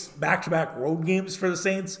Saints, back-to-back road games for the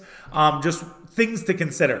Saints. Just things to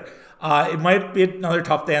consider. It might be another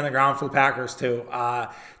tough day on the ground for the Packers too.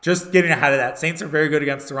 Just getting ahead of that. Saints are very good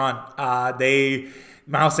against the run.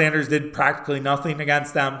 Miles Sanders did practically nothing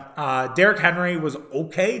against them. Derrick Henry was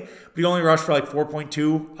okay, but he only rushed for like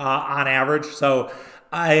 4.2 on average. So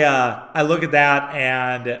I look at that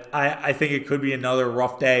and I think it could be another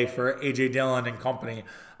rough day for A.J. Dillon and company.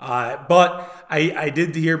 But I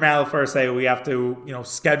did hear Matt LaFleur say we have to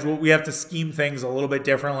we have to scheme things a little bit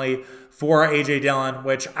differently for A.J. Dillon,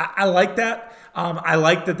 which I like that. I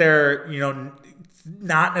like that they're,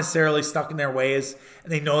 not necessarily stuck in their ways,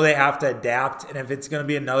 and they know they have to adapt. And if it's going to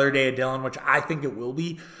be another day of Dillon, which I think it will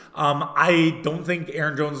be, I don't think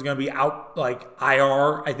Aaron Jones is going to be out like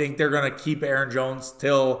IR. I think they're going to keep Aaron Jones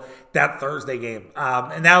till that Thursday game.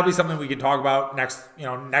 And that'll be something we can talk about next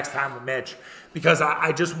time with Mitch, because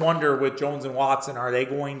I just wonder with Jones and Watson, are they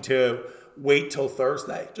going to wait till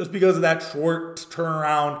Thursday just because of that short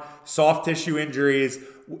turnaround, soft tissue injuries,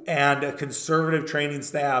 and a conservative training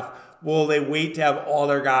staff? Will they wait to have all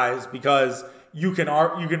their guys? Because you can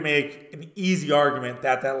make an easy argument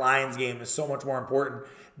that Lions game is so much more important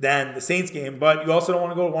than the Saints game, but you also don't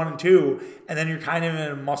want to go 1-2, and then you're kind of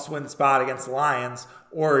in a must-win spot against the Lions,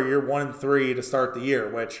 or you're 1-3 to start the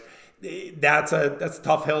year, which that's a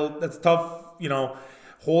tough hill. That's a tough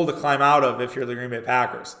hole to climb out of if you're the Green Bay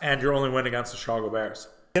Packers and your only win against the Chicago Bears.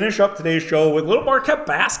 Finish up today's show with a little Marquette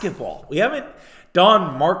basketball. We haven't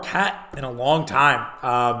done Marquette in a long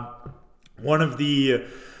time. One of the,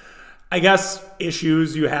 I guess,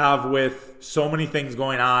 issues you have with so many things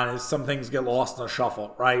going on is some things get lost in the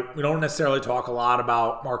shuffle, right? We don't necessarily talk a lot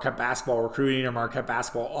about Marquette basketball recruiting or Marquette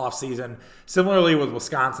basketball offseason. Similarly with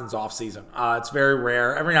Wisconsin's offseason. It's very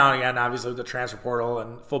rare. Every now and again, obviously with the transfer portal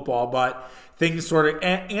and football, but things sort of,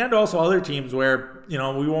 and also other teams where,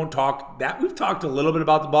 we won't talk that. We've talked a little bit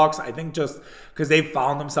about the Bucks. I think just because they've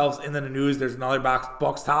found themselves in the news, there's another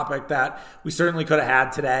Bucks topic that we certainly could have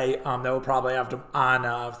had today that we'll probably have to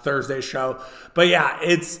on Thursday's show. But yeah,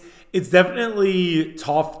 it's definitely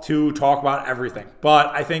tough to talk about everything. But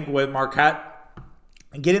I think with Marquette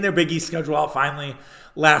getting their Big East schedule out finally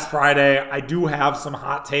last Friday, I do have some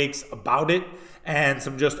hot takes about it and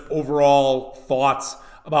some just overall thoughts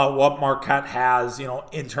about what Marquette has,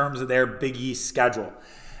 in terms of their Big East schedule.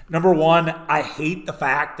 Number one, I hate the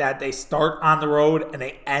fact that they start on the road and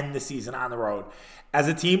they end the season on the road. As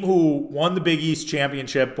a team who won the Big East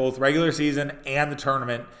championship, both regular season and the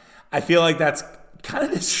tournament, I feel like that's kind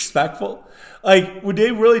of disrespectful. Like, would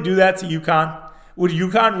they really do that to UConn? Would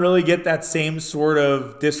UConn really get that same sort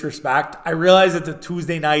of disrespect? I realize it's a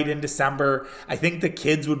Tuesday night in December. I think the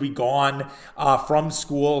kids would be gone from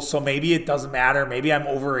school, so maybe it doesn't matter. Maybe I'm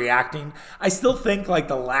overreacting. I still think like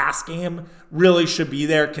the last game really should be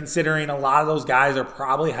there, considering a lot of those guys are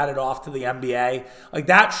probably headed off to the NBA. Like,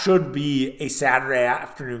 that should be a Saturday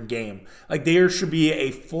afternoon game. Like, there should be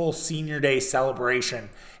a full senior day celebration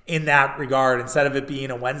in that regard, instead of it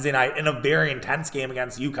being a Wednesday night in a very intense game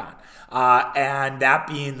against UConn. And that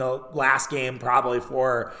being the last game probably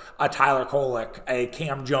for a Tyler Kolek, a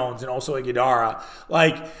Cam Jones, and also a Guidara.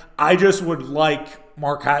 Like, I just would like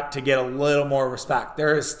Marquette to get a little more respect.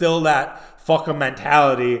 There is still that fuck 'em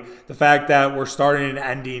mentality, the fact that we're starting and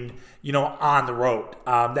ending, on the road.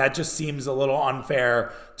 That just seems a little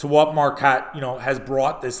unfair to what Marquette, has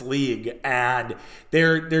brought this league, and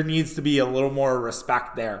there needs to be a little more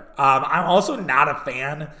respect there. I'm also not a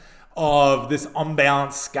fan of this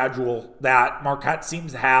unbalanced schedule that Marquette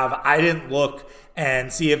seems to have. I didn't look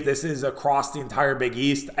and see if this is across the entire Big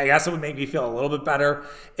East. I guess it would make me feel a little bit better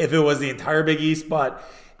if it was the entire Big East, but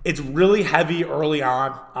it's really heavy early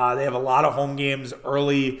on. They have a lot of home games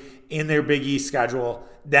early in their Big East schedule.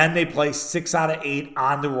 Then they play 6 out of 8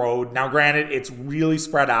 on the road. Now, granted, it's really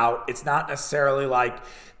spread out. It's not necessarily like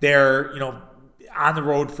they're, on the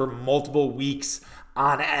road for multiple weeks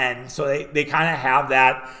on end. So they kind of have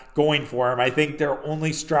that going for them. I think their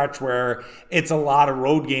only stretch where it's a lot of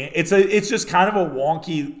road game. It's just kind of a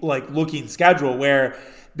wonky looking schedule where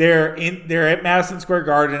they're at Madison Square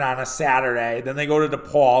Garden on a Saturday. Then they go to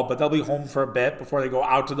DePaul, but they'll be home for a bit before they go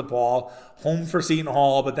out to DePaul, home for Seton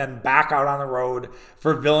Hall, but then back out on the road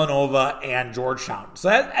for Villanova and Georgetown. So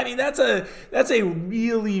that's a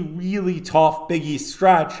really, really tough Big East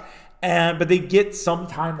stretch. But they get some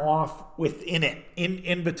time off within it,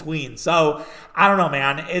 in between. So I don't know,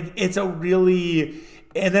 man. It's a really,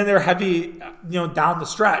 and then they're heavy, down the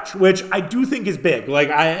stretch, which I do think is big. Like,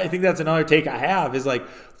 I think that's another take I have is like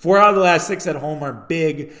 4 out of the last 6 at home are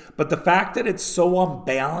big, but the fact that it's so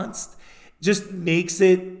unbalanced just makes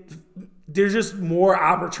it, there's just more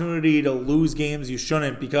opportunity to lose games you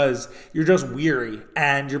shouldn't because you're just weary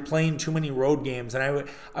and you're playing too many road games. And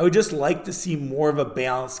I would just like to see more of a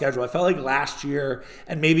balanced schedule. I felt like last year,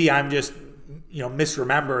 and maybe I'm just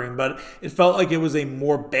misremembering, but it felt like it was a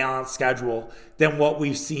more balanced schedule than what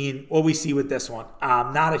we see with this one.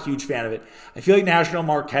 I'm not a huge fan of it. I feel like National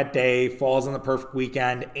Marquette Day falls on the perfect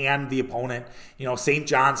weekend and the opponent. St.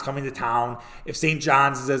 John's coming to town. If St.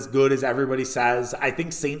 John's is as good as everybody says, I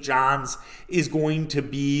think St. John's is going to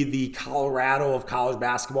be the Colorado of college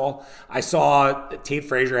basketball. I saw Tate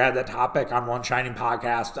Frazier had that topic on One Shining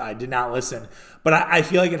podcast. I did not listen, but I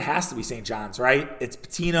feel like it has to be St. John's, right? It's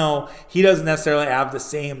Pitino. He doesn't necessarily have the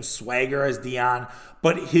same swagger as Dion,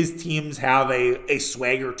 but his teams have a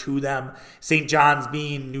swagger to them. St. John's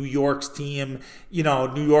being New York's team,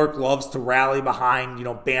 New York loves to rally behind,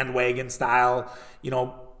 bandwagon style,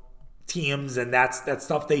 teams, and that's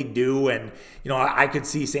stuff they do. And I could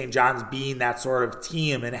see St. John's being that sort of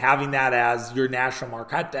team and having that as your National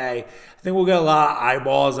Marquette Day. I think we'll get a lot of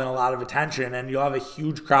eyeballs and a lot of attention, and you'll have a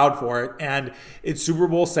huge crowd for it. And it's Super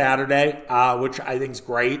Bowl Saturday, which I think is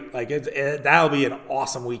great. Like that'll be an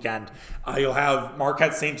awesome weekend. You'll have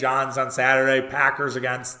Marquette St. John's on Saturday, Packers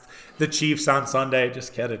against the Chiefs on Sunday.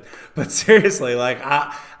 Just kidding. But seriously,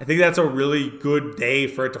 I think that's a really good day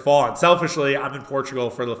for it to fall on. Selfishly, I'm in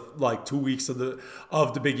Portugal for the 2 weeks of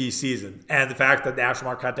the Big East season. And the fact that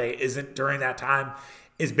National Marquette Day isn't during that time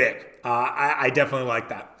is big. I definitely like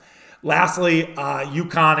that. Lastly,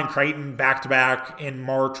 UConn and Creighton back-to-back in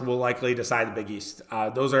March will likely decide the Big East.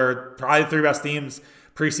 Those are probably the three best teams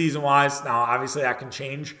preseason-wise. Now, obviously, that can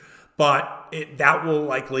change, but that will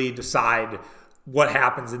likely decide what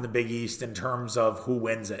happens in the Big East in terms of who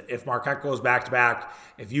wins it. If Marquette goes back-to-back,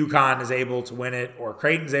 if UConn is able to win it or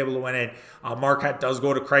Creighton's able to win it, Marquette does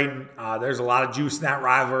go to Creighton. There's a lot of juice in that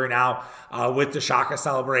rivalry now with the Shaka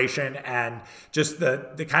celebration and just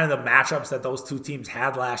the kind of the matchups that those two teams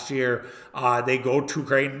had last year. They go to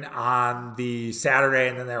Creighton on the Saturday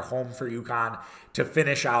and then they're home for UConn to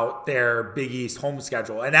finish out their Big East home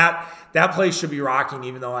schedule. And that place should be rocking,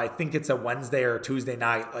 even though I think it's a Wednesday or a Tuesday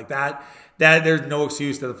night. Like that there's no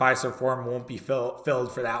excuse that the Fiserv Forum won't be filled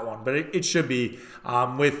for that one. But it should be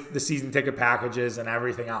with the season ticket packages and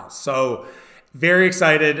everything else. So very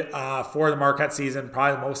excited for the Marquette season.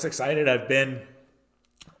 Probably the most excited I've been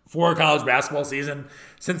for a college basketball season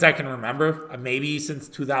since I can remember, maybe since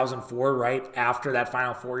 2004, right after that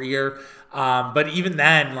Final Four year. But even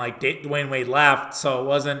then, like Dwayne Wade left, so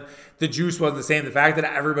the juice wasn't the same. The fact that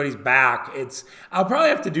everybody's back, I'll probably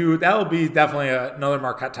have to do, that'll be definitely another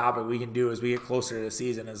Marquette topic we can do as we get closer to the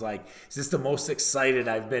season is this the most excited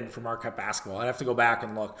I've been for Marquette basketball? I'd have to go back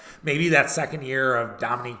and look. Maybe that second year of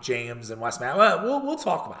Dominique James and Wes Matt. Well, we'll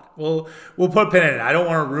talk about it. We'll put a pin in it. I don't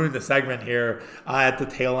want to ruin the segment here at the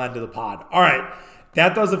tail end of the pod. All right.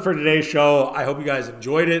 That does it for today's show. I hope you guys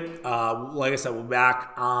enjoyed it. Like I said, we'll be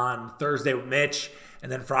back on Thursday with Mitch. And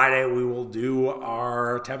then Friday, we will do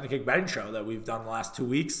our Tapping the Keg betting show that we've done the last 2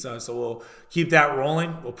 weeks. So we'll keep that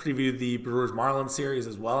rolling. We'll preview the Brewers-Marlins series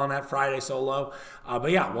as well on that Friday solo. But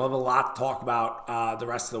yeah, we'll have a lot to talk about the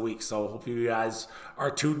rest of the week. So hopefully you guys are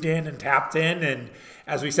tuned in and tapped in. And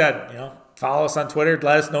as we said, follow us on Twitter.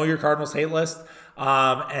 Let us know your Cardinals hate list.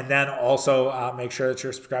 And then also make sure that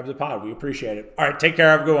you're subscribed to the pod. We appreciate it. All right, take care.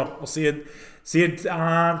 Have a good one. We'll see you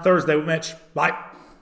on Thursday with Mitch. Bye.